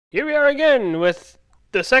Here we are again with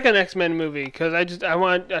the second X-Men movie, because I just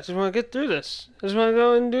want to get through this. I just want to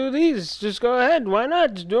go and do these. Just go ahead. Why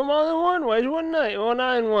not? Just do them all in one. Why is one night? Well,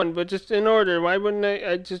 not in one, but just in order. Why wouldn't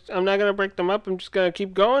I'm not gonna break them up. I'm just gonna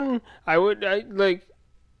keep going. I don't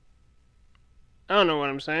know what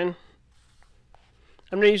I'm saying.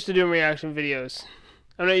 I'm not used to doing reaction videos.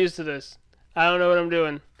 I'm not used to this. I don't know what I'm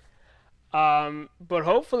doing. But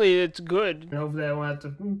hopefully it's good. And hopefully I won't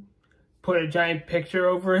have to put a giant picture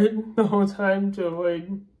over it the whole time to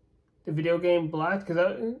avoid the video game blocked,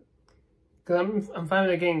 because I'm fine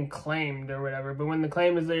with it getting claimed or whatever, but when the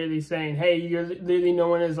claim is literally saying, hey, you're literally no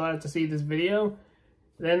one is allowed to see this video,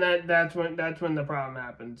 then that's when the problem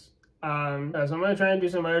happens. So I'm gonna try and do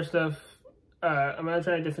some other stuff. I'm gonna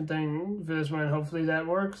try a different thing for this one. Hopefully that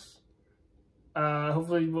works.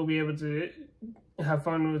 Hopefully we'll be able to have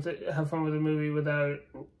fun with the movie without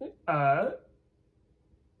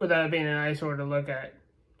it being an eyesore to look at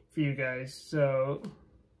for you guys. So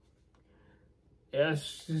yeah,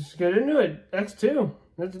 let's just get into it. X2,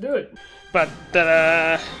 let's do it. But da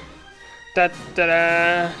da da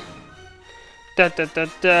da da da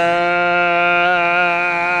da.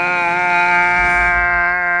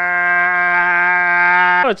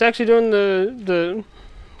 Oh, it's actually doing the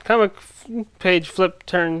comic page flip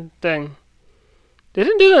turn thing. They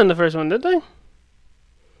didn't do that in the first one, did they? I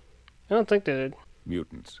don't think they did.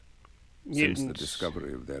 Mutants. Since the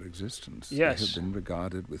discovery of their existence, yes, they have been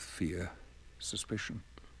regarded with fear, suspicion,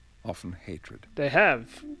 often hatred. They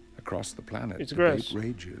have. Across the planet, It's debate gross.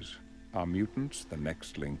 rages. Are mutants the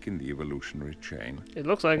next link in the evolutionary chain? It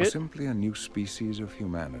looks like or it. simply a new species of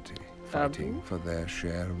humanity, fighting for their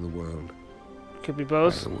share of the world? Could be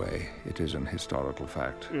both. By the way, it is an historical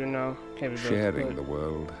fact. No, can't be both. Sharing the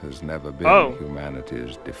world has never been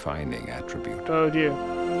humanity's defining attribute. Oh dear.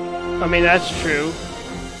 I mean, that's true.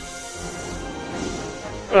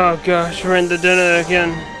 Oh gosh, we're in the dinner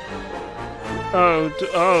again. Oh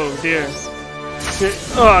dear.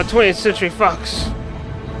 Oh, 20th Century Fox.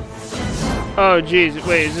 Oh jeez,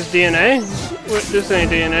 wait, is this DNA? What, this ain't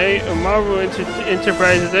DNA. Marvel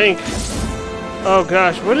Enterprises Inc. Oh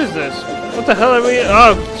gosh, what is this? What the hell are we?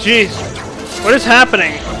 Oh jeez. What is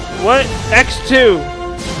happening? What? X2.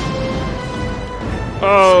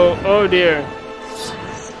 Oh dear.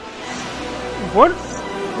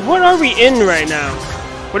 What are we in right now?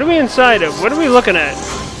 What are we inside of? What are we looking at?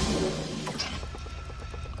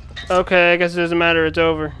 Okay, I guess it doesn't matter. It's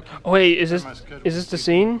over. Oh wait, is this the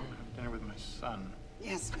scene? Dinner with my son.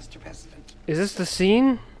 Yes, Mr. President. Is this the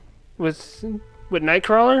scene with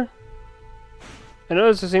Nightcrawler? I know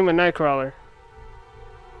it's the scene with Nightcrawler.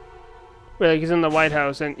 Where like he's in the White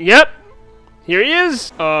House and yep, here he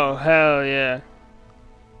is. Oh hell yeah.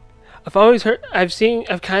 I've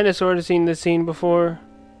kind of sort of seen this scene before,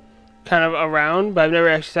 kind of around, but I've never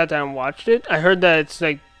actually sat down and watched it. I heard that it's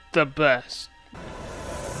like the best.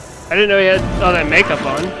 I didn't know he had all that makeup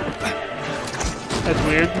on. That's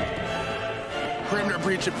weird. Perimeter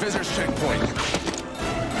breach at visitor's checkpoint.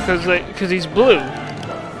 Cause he's blue.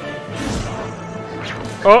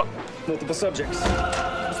 Oh. Multiple subjects.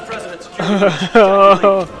 Mr. President,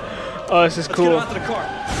 Oh, this is cool. Let's get him out to the car.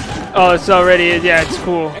 Oh, it's already, yeah, it's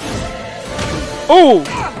cool. Oh!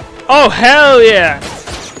 Oh, hell yeah!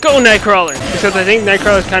 Go, Nightcrawler! Because I think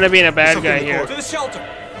Nightcrawler's kind of being a bad guy here. To the shelter.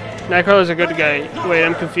 Nightcrawler's a good guy. Wait,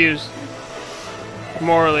 I'm confused.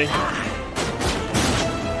 Morally.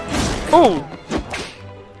 Oh!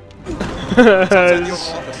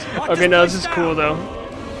 Okay, no, this is cool, though.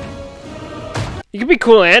 You can be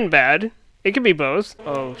cool and bad. It could be both.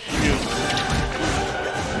 Oh, shoot.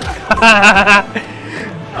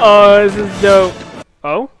 Oh, this is dope.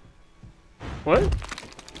 Oh? What?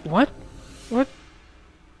 What? What?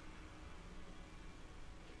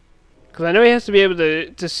 Because I know he has to be able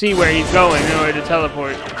to see where he's going in order to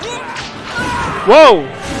teleport. Whoa!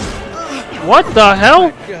 What the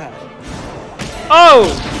hell?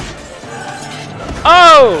 Oh!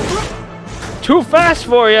 Oh! Too fast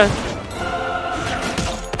for you!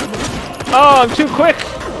 Oh, I'm too quick!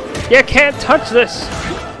 You can't touch this!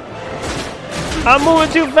 I'm moving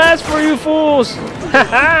too fast for you fools!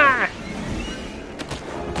 Haha!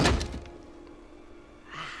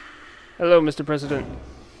 Hello, Mr. President.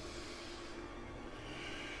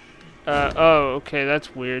 Oh, okay,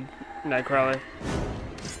 that's weird. Nightcrawler.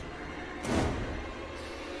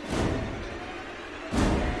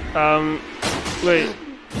 Wait.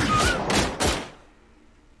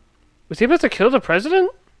 Was he about to kill the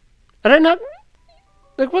president? And I not...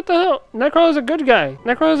 Like, what the hell? Nightcrawler's a good guy.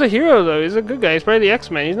 Nightcrawler's a hero, though. He's a good guy. He's part of the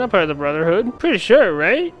X-Men. He's not part of the Brotherhood. Pretty sure,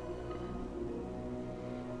 right?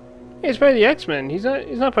 Yeah, he's part of the X-Men. He's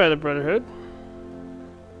not part of the Brotherhood.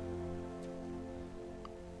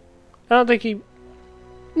 I don't think he...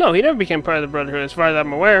 No, he never became part of the Brotherhood, as far as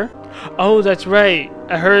I'm aware. Oh, that's right.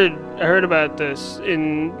 I heard about this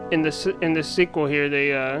in the sequel here.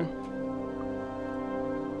 They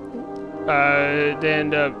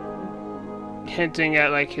end up hinting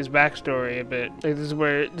at like his backstory a bit. Like this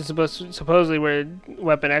is supposedly where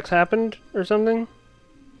Weapon X happened or something.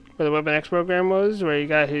 Where the Weapon X program was, where he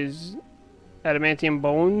got his adamantium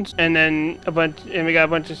bones, and then we got a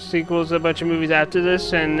bunch of sequels, a bunch of movies after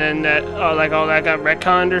this, and then that all that got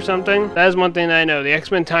retconned or something. That is one thing that I know. The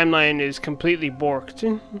X-Men timeline is completely borked.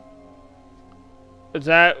 Is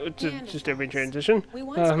that just every transition?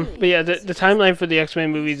 But yeah, the timeline for the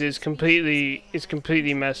X-Men movies is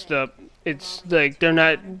completely messed up. It's like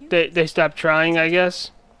they stopped trying, I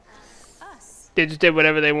guess. They just did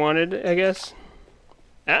whatever they wanted, I guess.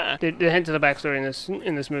 They hint to the backstory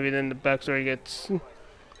in this movie, then the backstory gets, and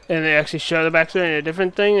they actually show the backstory in a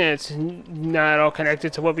different thing, and it's not all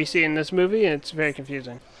connected to what we see in this movie, and it's very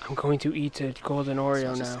confusing. I'm going to eat a golden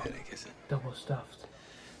Oreo now. Headache, is it? Double stuffed.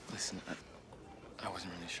 Listen, I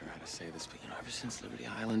wasn't really sure how to say this, but you know, ever since Liberty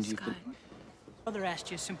Island, you've been... Mother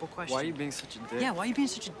asked you a simple question. Why are you being such a dick? Yeah, why are you being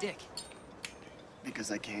such a dick?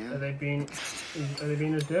 Because I can. Are they being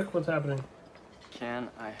a dick? What's happening? Can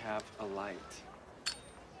I have a light?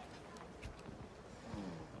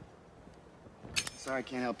 Sorry, I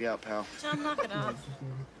can't help you out, pal. John, knock it off.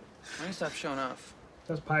 Why don't you stop showing off?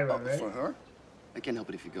 That's Pyro, right? For her? I can't help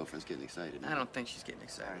it if your girlfriend's getting excited. I don't think she's getting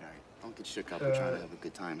excited. All right. Don't get shook up. We're trying to have a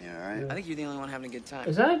good time here, all right? I think you're the only one having a good time.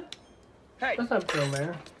 Is that? Hey! That's not Bill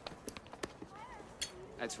Mayer.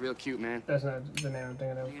 That's real cute, man. That's not the name I'm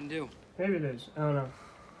thinking What of. are you gonna do? Maybe it is. I don't know.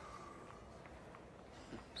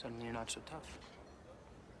 Suddenly you're not so tough.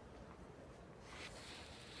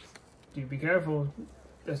 Dude, be careful.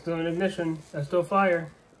 That's still an ignition. That's still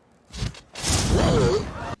fire.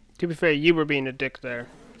 To be fair, you were being a dick there.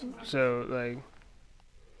 So, like...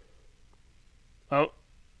 Oh,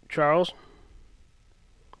 Charles?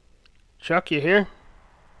 Chuck, you here?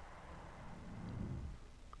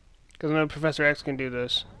 Because I know Professor X can do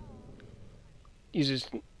this. Uses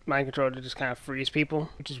mind control to just kind of freeze people,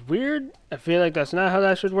 which is weird. I feel like that's not how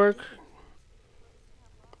that should work.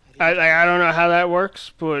 I don't know how that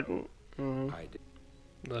works, but...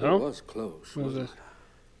 It was close, What was wasn't this? it?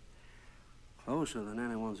 Closer than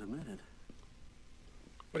anyone's admitted.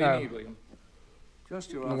 What do you need, William?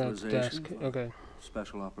 Just your Look at the authorization desk. for Okay.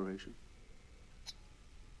 special operation.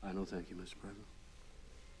 I know, thank you, Mr. President.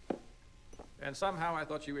 And somehow I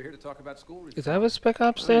thought you were here to talk about school reform. Is that what Spec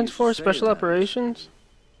Ops stands for? say Special that. Operations?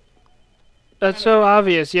 That's so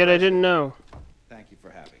obvious, yet I didn't know. Thank you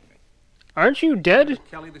for having me. Aren't you dead?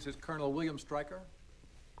 Kelly, this is Colonel William Stryker.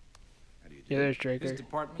 How do you do? Yeah, there's His Draker.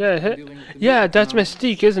 department Yeah, is dealing with the yeah, new that's economic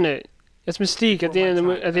Mystique, isn't it? That's Mystique at the end of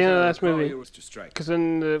the Before my time, last as I recall, movie. you were Mr. Stryker. Because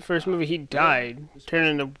in the first movie he died, turned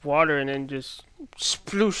into water, and then just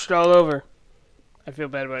splooshed all over. I feel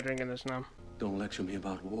bad about drinking this now. Don't lecture me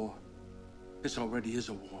about war. This already is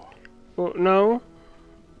a war. Well, no,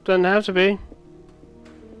 doesn't have to be.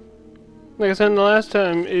 Like I said in the last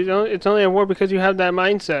time, it's only a war because you have that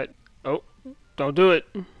mindset. Oh, don't do it.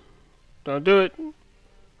 Don't do it. I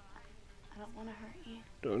don't want to hurt you.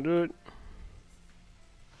 Don't do it.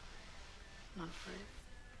 I'm not afraid.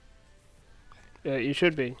 Yeah, you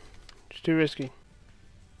should be. It's too risky.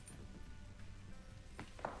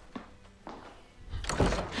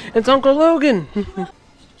 It's Uncle Logan!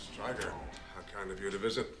 Striker, how kind of you to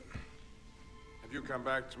visit. Have you come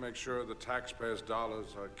back to make sure the taxpayers' dollars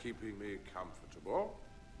are keeping me comfortable?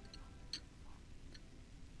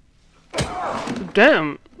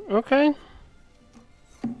 Damn, okay.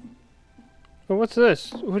 Well, what's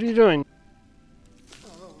this? What are you doing?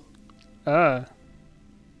 Ah.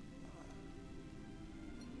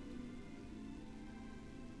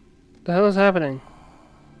 The hell is happening?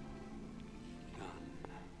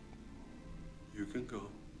 You can go.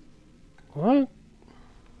 What?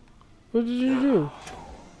 What did you do?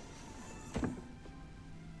 Did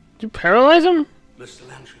you paralyze him? Mr.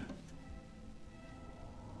 Lansher.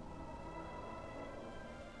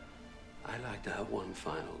 I'd like to have one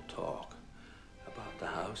final talk about the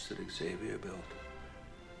house that Xavier built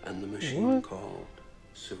and the machine What? called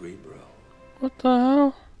Cerebro. What the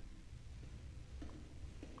hell?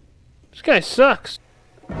 This guy sucks.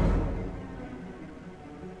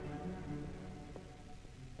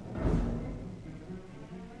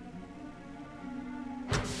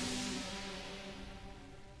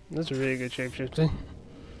 That's a really good shapeshifting.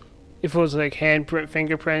 If it was like handprint,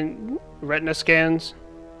 fingerprint, retina scans.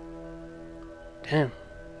 Damn.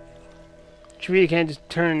 You really can't just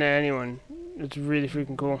turn into anyone. It's really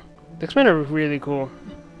freaking cool. The X-Men are really cool.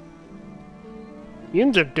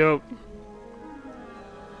 Mutants are dope.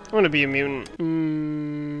 I want to be a mutant.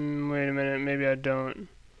 Wait a minute. Maybe I don't.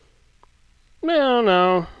 I don't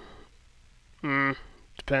know.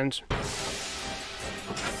 Depends.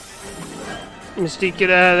 Mystique, get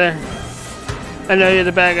out of there. I know you're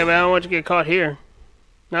the bad guy, but I don't want you to get caught here.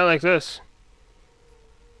 Not like this.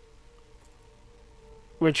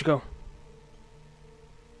 Where'd you go?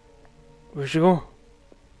 Where'd she go?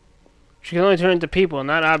 She can only turn into people,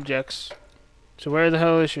 not objects. So where the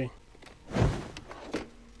hell is she?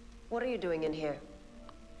 What are you doing in here?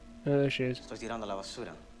 Oh, there she is. Estoy tirando la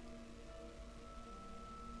basura.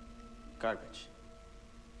 Garbage.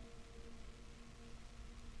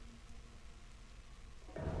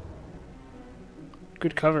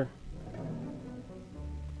 Good cover.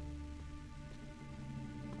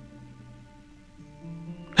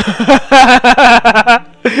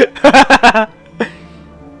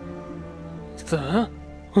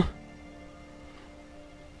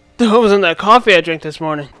 What was in that coffee I drank this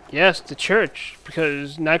morning? Yes, the church,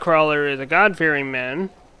 because Nightcrawler is a God-fearing man.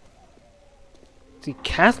 Is he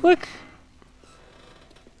Catholic?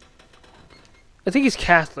 I think he's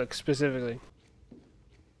Catholic, specifically.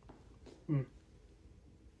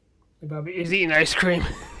 Bobby is eating ice cream.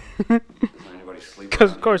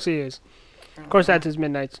 Because of course he is. Of course that's his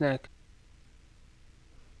midnight snack.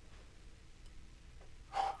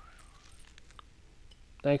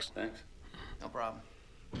 Thanks. No problem.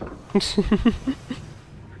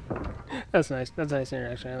 That's nice. That's a nice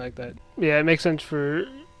interaction. I like that. Yeah, it makes sense for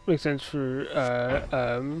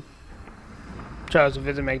Charles to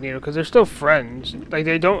visit Magneto because they're still friends. Like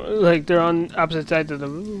they don't they're on opposite sides of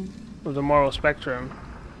the moral spectrum,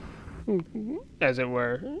 as it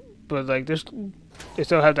were. But like they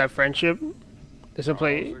still have that friendship. They still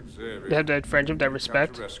play. They have that friendship, that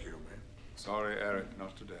respect. Sorry, Eric,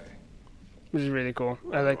 not today. Which is really cool.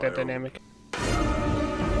 I like that dynamic.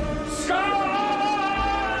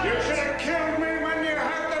 Scott! You should have killed me when you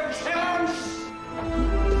had the chance!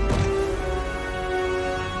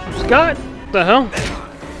 Scott! The hell?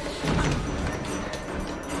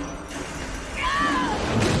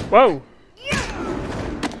 Whoa!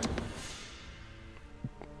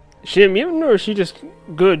 Is she a mutant or is she just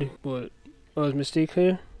good? What? Oh, is Mystique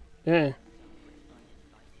here? Yeah.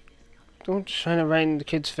 Don't shine it right in the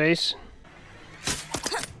kid's face.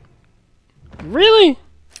 Really?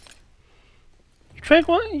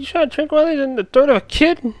 You shot a tranquilizer in the throat of a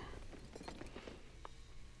kid?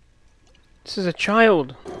 This is a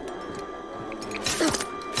child.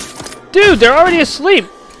 Dude, they're already asleep!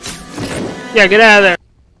 Yeah, get out of there.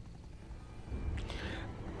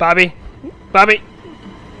 Bobby. Bobby.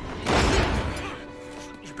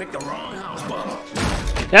 You picked the wrong house, Bob.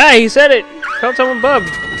 Yeah, he said it. Called someone Bub.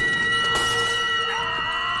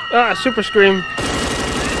 Ah, super scream.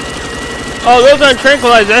 Oh, those aren't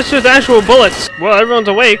tranquilizers. That's just actual bullets. Well, everyone's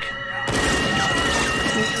awake.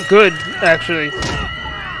 Good, actually.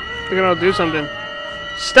 They're gonna do something.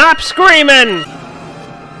 Stop screaming!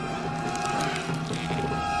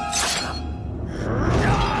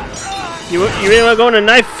 You really want to go in a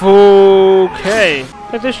knife? Okay.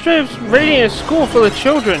 But this strip's raiding a school full of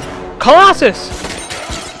children. Colossus!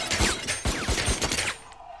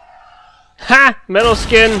 Ha! Metal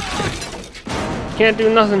skin. Can't do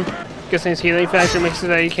nothing. Guessing his healing factor makes it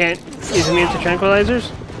that he can't use immune to tranquilizers.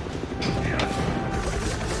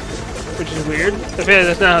 Which is weird. I feel like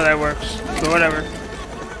that's not how that works. But whatever.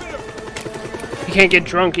 He can't get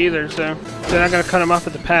drunk either, so they're not gonna cut him off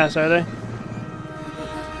at the pass, are they?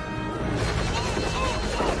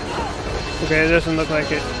 Okay, it doesn't look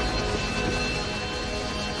like it.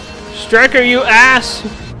 Striker, you ass!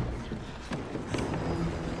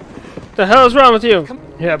 The hell is wrong with you?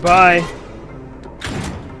 Yeah, bye.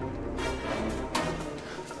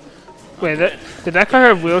 Wait, did that car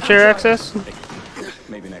have wheelchair access?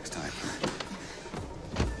 Maybe next time.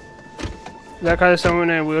 That car that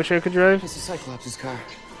someone in a wheelchair could drive? It's a Cyclops' car.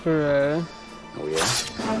 For, Oh yeah?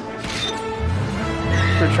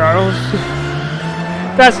 for Charles?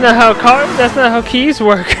 That's not how keys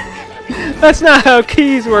work. That's not how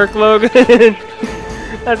keys work, Logan.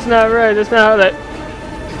 That's not right. That's not how that...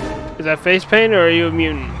 Is that face paint or are you a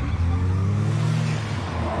mutant?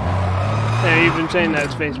 Yeah, you've been saying that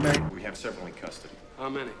it's face paint. We have several in custody. How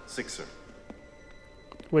many? 6, sir.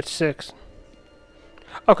 Which 6?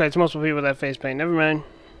 Okay, it's multiple people that face paint. Never mind.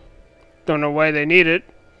 Don't know why they need it.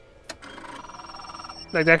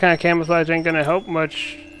 Like, that kind of camouflage ain't gonna help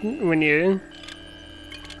much when you...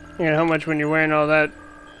 Ain't gonna help much when you're wearing all that...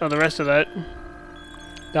 All the rest of that.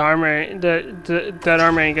 The armor... That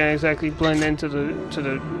armor ain't gonna exactly blend into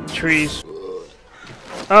the trees.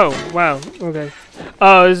 Oh, wow. Okay.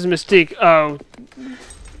 Oh, this is Mystique. Oh,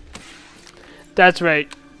 That's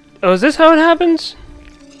right. Oh, is this how it happens?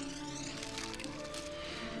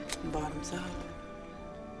 Bottoms up.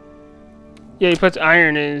 Yeah, he puts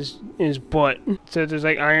iron in his butt. So there's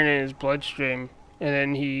like iron in his bloodstream, and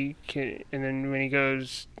then when he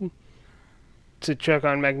goes to check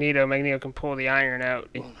on Magneto, Magneto can pull the iron out.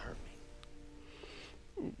 It won't hurt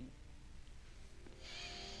me.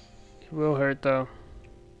 It will hurt though.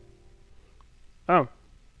 Oh.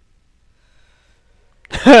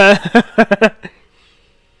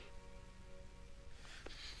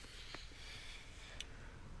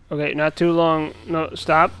 Okay, not too long. No,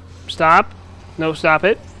 stop. Stop. No, stop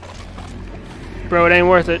it. Bro, it ain't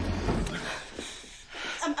worth it.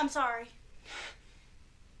 I'm sorry.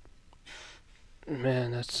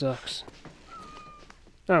 Man, that sucks.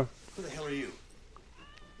 Oh. Who the hell are you?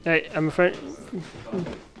 Hey, I'm a friend. I'm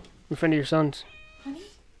a friend of your son's. Honey,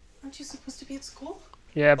 aren't you supposed to be at school?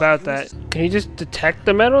 Yeah, about that. Can you just detect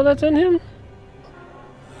the metal that's in him?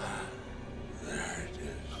 There it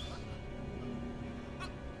is.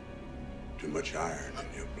 Too much iron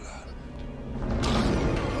in your blood.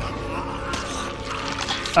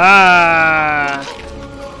 Ah.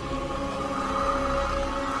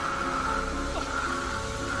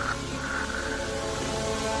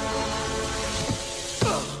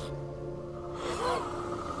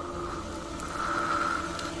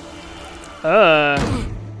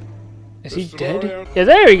 Is he dead? Yeah,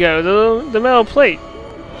 there we go. The metal plate.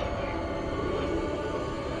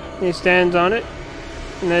 He stands on it,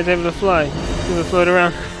 and then he's able to fly. He's able to float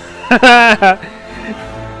around.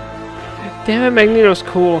 Damn it, Magneto's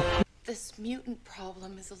cool. This mutant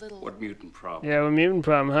problem is a little What mutant problem? Yeah, what mutant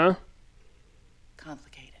problem, huh?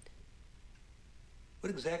 complicated. What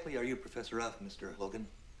exactly are you professor of, Mr. Logan?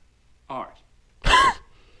 Art.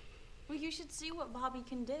 Well, you should see what Bobby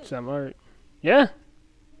can do. Some art. Yeah.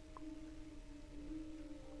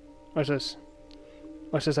 Watch this.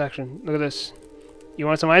 Watch this action. Look at this. You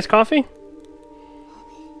want some iced coffee?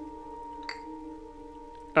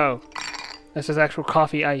 Oh. This is actual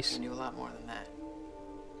coffee ice. You knew a lot more than that.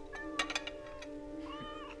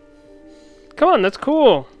 Come on, that's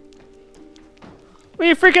cool. What are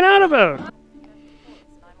you freaking out about?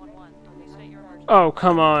 Oh,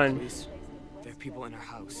 come on. Police, there are people in our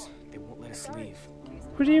house. They won't let us leave.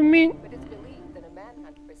 What do you mean?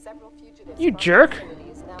 You jerk.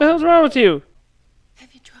 What the hell's wrong with you?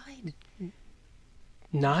 Have you tried?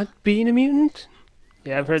 Not being a mutant?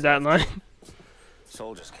 Yeah, I've heard that line.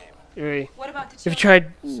 Soldiers came. Really. What about the Have you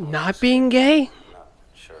tried not being gay? Not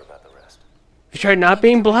sure about the rest. Have you tried not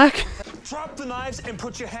being black? Drop the knives and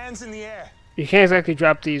put your hands in the air. You can't exactly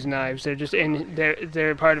drop these knives. They're just in.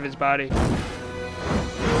 They're part of his body.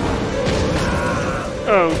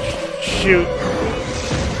 Oh shoot!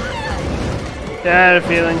 I had a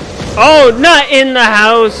feeling. Oh, not in the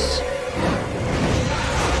house.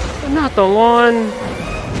 Not the lawn.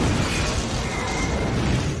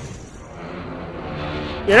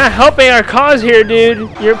 You're not helping our cause here, dude.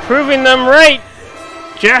 You're proving them right,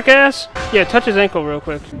 jackass. Yeah, touch his ankle real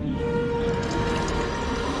quick.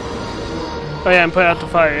 Oh yeah, and put out the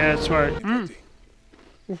fire. Yeah, that's smart.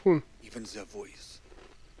 Even their voice.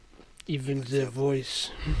 Even their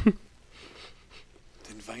voice. Then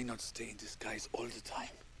why not stay in disguise all the time?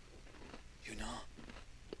 You know?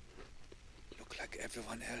 Look like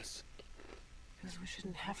everyone else. Because we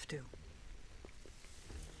shouldn't have to.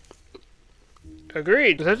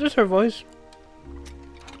 Agreed. Is that just her voice?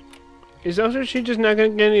 Is also she just not gonna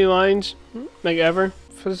get any lines, like ever,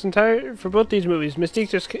 for both these movies?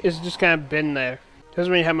 Mystique is just kind of been there.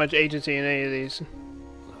 Doesn't really have much agency in any of these.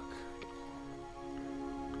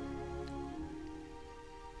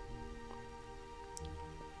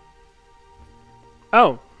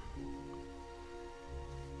 Oh.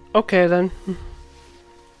 Okay then.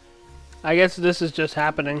 I guess this is just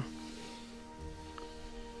happening.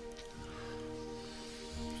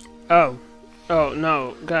 Oh. Oh,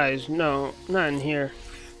 no. Guys, no. Not in here.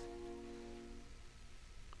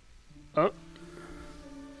 Oh.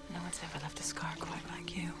 No one's ever left a scar quite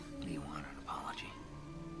like you. What do you want, an apology?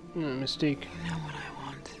 Mystique. You know what I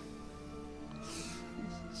want.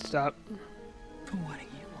 Stop. But what do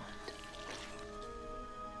you want?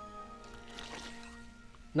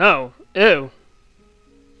 No. Ew.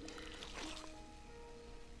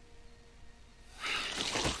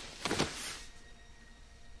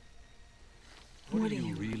 What do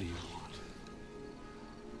you really want?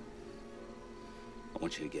 I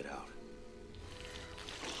want you to get out.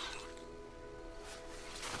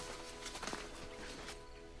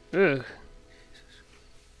 Ugh.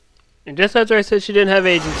 And just after I said she didn't have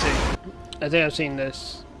agency. I think I've seen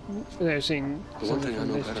this. I think I've seen The one thing I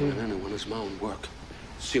know this better too. than anyone is my own work.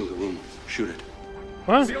 Seal the room. Shoot it.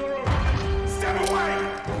 What? Step away!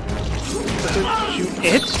 Shoot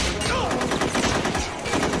it?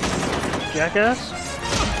 Jackass?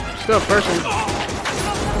 Still a person.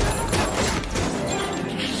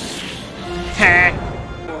 Ha!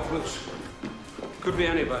 Could be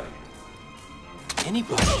anybody.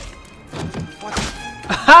 Anybody?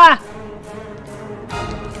 Ha!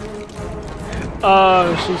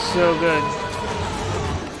 Oh, she's so good.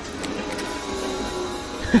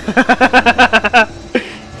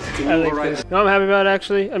 I like this. You know what I'm happy about,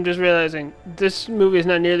 actually? I'm just realizing this movie is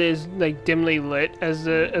not nearly as like dimly lit as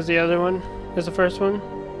the other one, as the first one.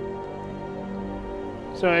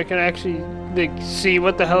 So I can actually like see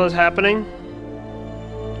what the hell is happening.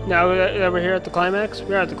 Now that we're here at the climax,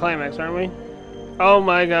 we're at the climax, aren't we? Oh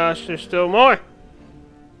my gosh, there's still more.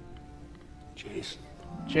 Jason.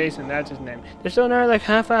 Jason, that's his name. There's still another like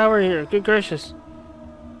half hour here. Good gracious.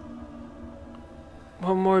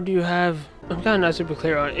 What more do you have? I'm kind of not super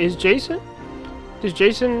clear on. Is Jason? Does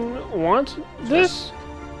Jason want this?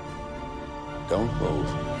 Don't move.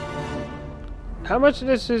 How much of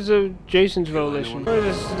this is Jason's volition? Or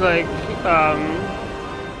is this like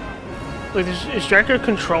is Stryker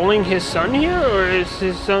controlling his son here, or is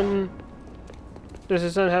his son? Does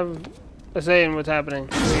his son have a say in what's happening?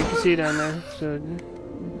 So you can see down there. So,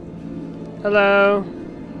 hello.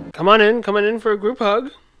 Come on in for a group hug.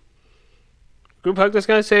 Group hug that's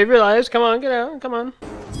gonna save your lives. Come on, get out. Come on.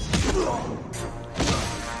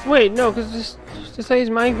 Wait, no, because this lady's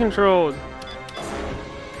mind controlled.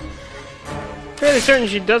 Fairly certain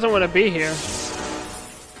she doesn't want to be here.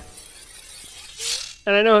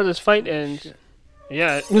 And I know how this fight ends.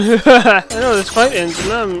 Yeah. I know how this fight ends,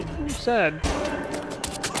 and I'm sad.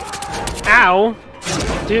 Ow!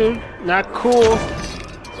 Dude, not cool.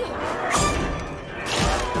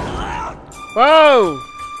 Whoa!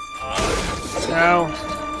 Ow.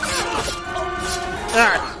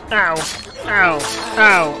 Ah! Ow! Ow!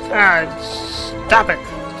 Ow! Ah! Stop it!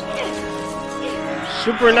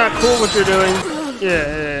 Super not cool what you're doing.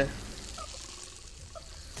 Yeah.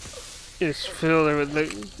 Just fill her with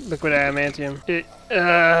liquid adamantium.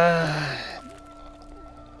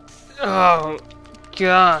 Oh,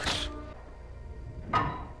 gosh.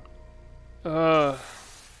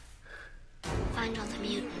 Find all the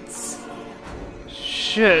mutants.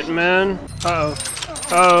 Shit, man. Uh-oh.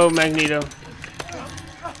 Oh, Magneto.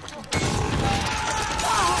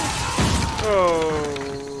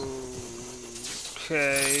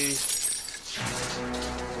 Okay.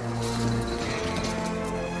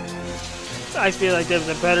 I feel like there's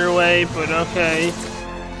a better way, but okay.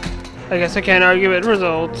 I guess I can't argue with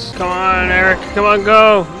results. Come on, Eric. Come on,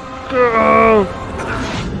 go. Go.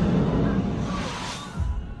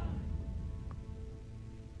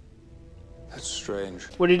 That's strange.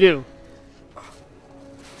 What do you do?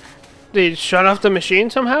 Did you shut off the machine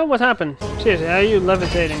somehow? What happened? Seriously, how are you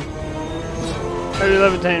levitating? How are you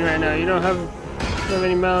levitating right now? You don't have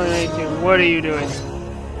any melon or anything. What are you doing?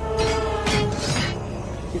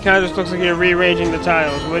 It kind of just looks like you're rearranging the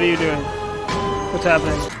tiles. What are you doing? What's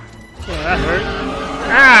happening? Oh, that hurt.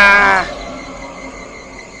 Ah!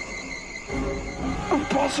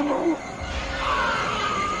 Impossible.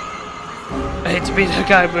 I hate to be that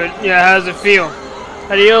guy, but yeah, how does it feel?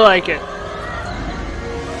 How do you like it?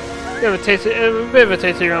 You have a bit of a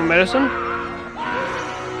taste of your own medicine.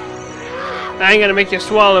 I ain't gonna make you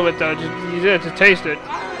swallow it though. You have to taste it.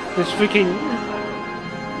 Let's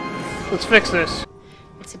fix this.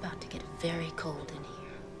 It's about to get very cold in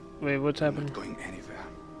here. Wait, what's happening? Not going anywhere.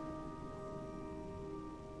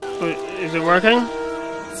 Wait, is it working?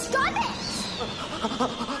 Stop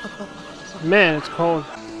it! Man, it's cold.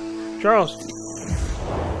 Charles.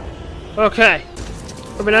 Okay.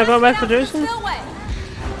 Are we not going back for Jason? No way!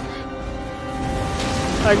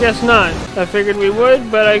 I guess not. I figured we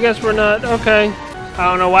would, but I guess we're not. Okay. I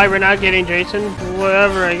don't know why we're not getting Jason.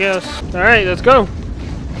 Whatever, I guess. Alright, let's go.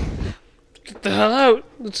 Get the hell out.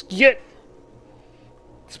 Let's get.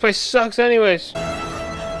 This place sucks anyways.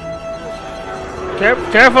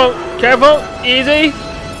 Careful. Careful. Easy.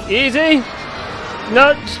 Easy.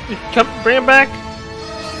 No, come, bring it back.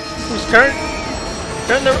 Just turn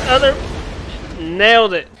the other.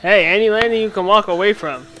 Nailed it. Hey, any landing you can walk away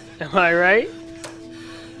from. Am I right?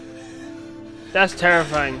 That's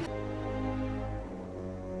terrifying.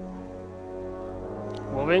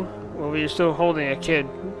 Wolvie? Wolvie, you're still holding a kid.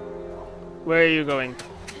 Where are you going?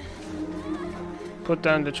 Put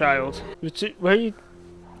down the child. Where are you?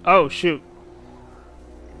 Oh, shoot.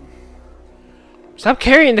 Stop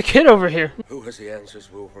carrying the kid over here. Who has the answers,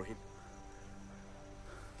 Wolverine?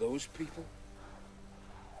 Those people?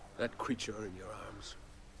 That creature in your arms?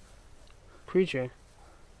 Creature?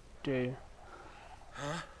 Do you?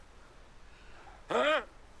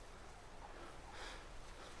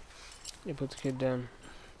 You put the kid down.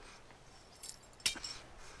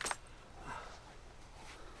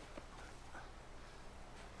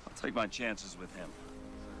 I'll take my chances with him.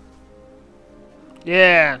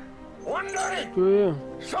 Yeah. One day, Screw you.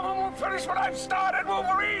 someone will finish what I've started,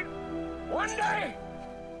 Wolverine. One day.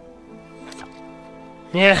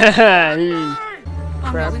 Yeah. Oh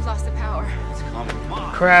Crap. no, we've lost the power. It's coming. Come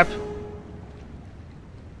on. Crap.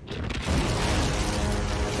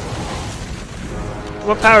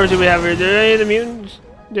 What powers do we have here? Do any of the mutants?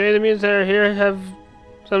 Do any of the mutants that are here have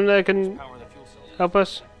something that can help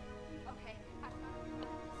us?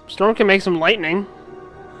 Storm can make some lightning.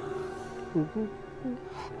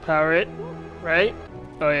 Power it, right?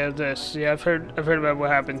 Oh yeah, this. Yeah, I've heard about what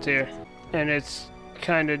happens here, and it's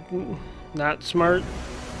kind of not smart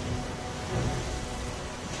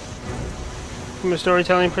from a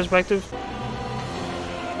storytelling perspective.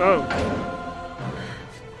 Oh.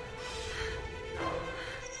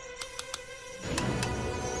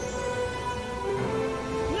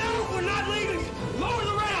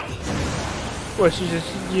 What, she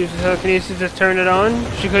just used telekinesis to turn it on?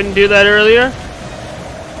 She couldn't do that earlier?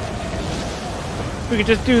 We could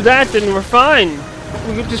just do that, then we're fine.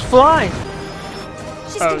 We could just fly.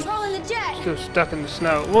 She's controlling the jet. Still stuck in the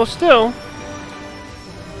snow. Well, still.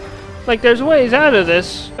 Like, there's ways out of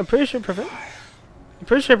this. I'm pretty sure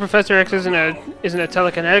Professor X isn't a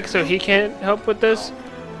telekinetic, so he can't help with this.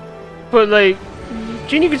 But, like,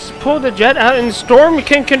 Genie could just pull the jet out, and Storm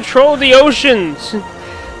can control the oceans.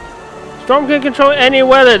 Storm can control any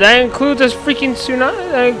weather. That includes a freaking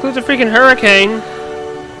tsunami. That includes a freaking hurricane.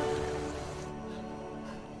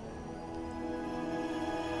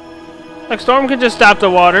 Like, Storm can just stop the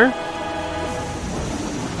water.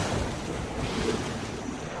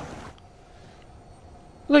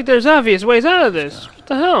 Look, there's obvious ways out of this. What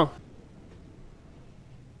the hell?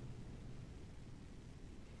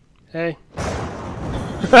 Hey.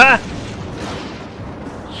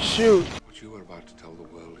 Shoot. What you are about to tell the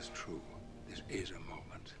world is true. This is a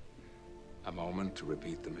moment. A moment to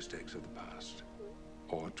repeat the mistakes of the past.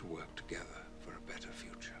 Or to work together for a better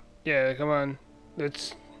future. Yeah, come on. We're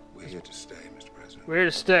here to stay, Mr. President. We're here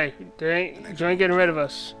to stay. You ain't getting rid of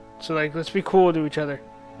us. So, like, let's be cool to each other.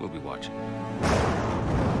 We'll be watching.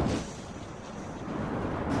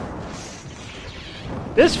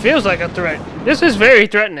 This feels like a threat. This is very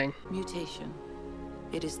threatening. Mutation.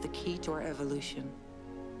 It is the key to our evolution.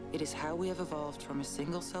 It is how we have evolved from a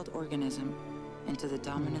single-celled organism into the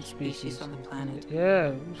dominant species on the planet.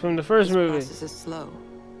 Yeah, from the first movie. This process is slow,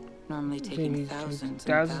 normally taking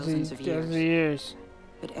thousands of years.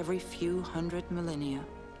 But every few hundred millennia,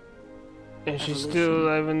 and she's still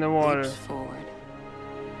alive in the water. Forward.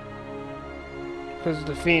 Because of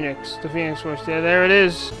the Phoenix Force. Yeah, there it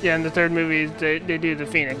is. Yeah, in the third movie, they do the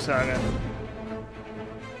Phoenix Saga.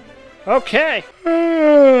 Okay.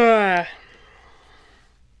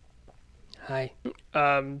 Hi.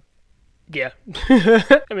 Yeah.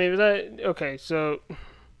 I mean, was that okay? So,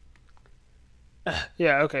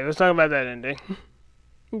 yeah. Okay, let's talk about that ending.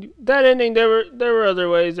 That ending, there were other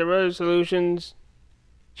ways. There were other solutions.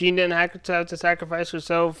 Jean didn't have to sacrifice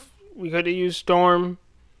herself. We could have used Storm.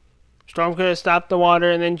 Storm could have stopped the water,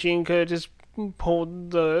 and then Jean could have just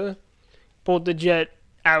pulled the jet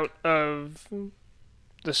out of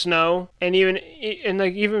the snow. And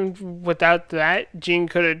even without that, Jean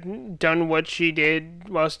could have done what she did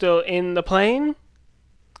while still in the plane.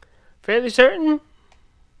 Fairly certain.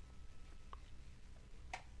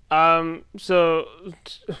 So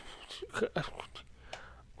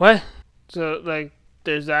what? So, like,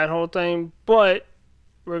 there's that whole thing, but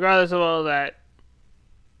regardless of all that,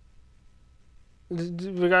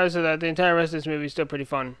 the entire rest of this movie is still pretty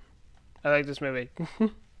fun. I like this movie.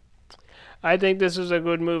 I think this is a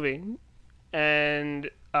good movie, and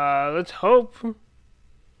let's hope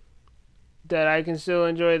that I can still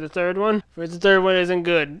enjoy the third one. For the third one isn't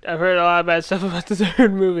good. I've heard a lot of bad stuff about the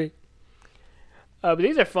third movie. But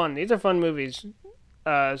these are fun. These are fun movies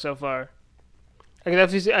so far. I can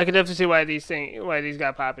definitely see why these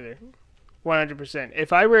got popular. 100%.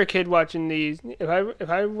 If I were a kid watching these, if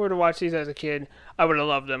I were to watch these as a kid, I would have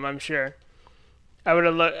loved them. I'm sure. I would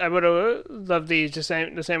have loved these the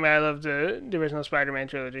same way I loved the original Spider-Man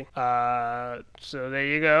trilogy. So there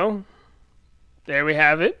you go. There we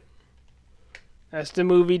have it. That's the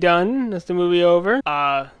movie done. That's the movie over.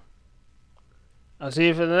 I'll see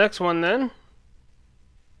you for the next one then.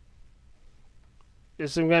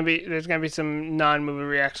 There's gonna be some non-movie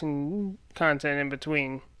reaction content in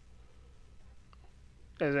between,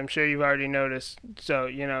 as I'm sure you've already noticed. So,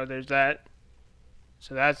 there's that.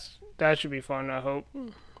 So that should be fun, I hope.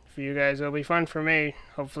 For you guys, it'll be fun for me,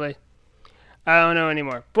 hopefully. I don't know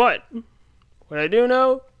anymore. But what I do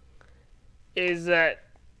know is that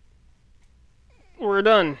we're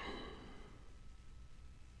done.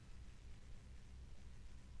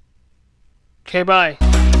 Okay, bye.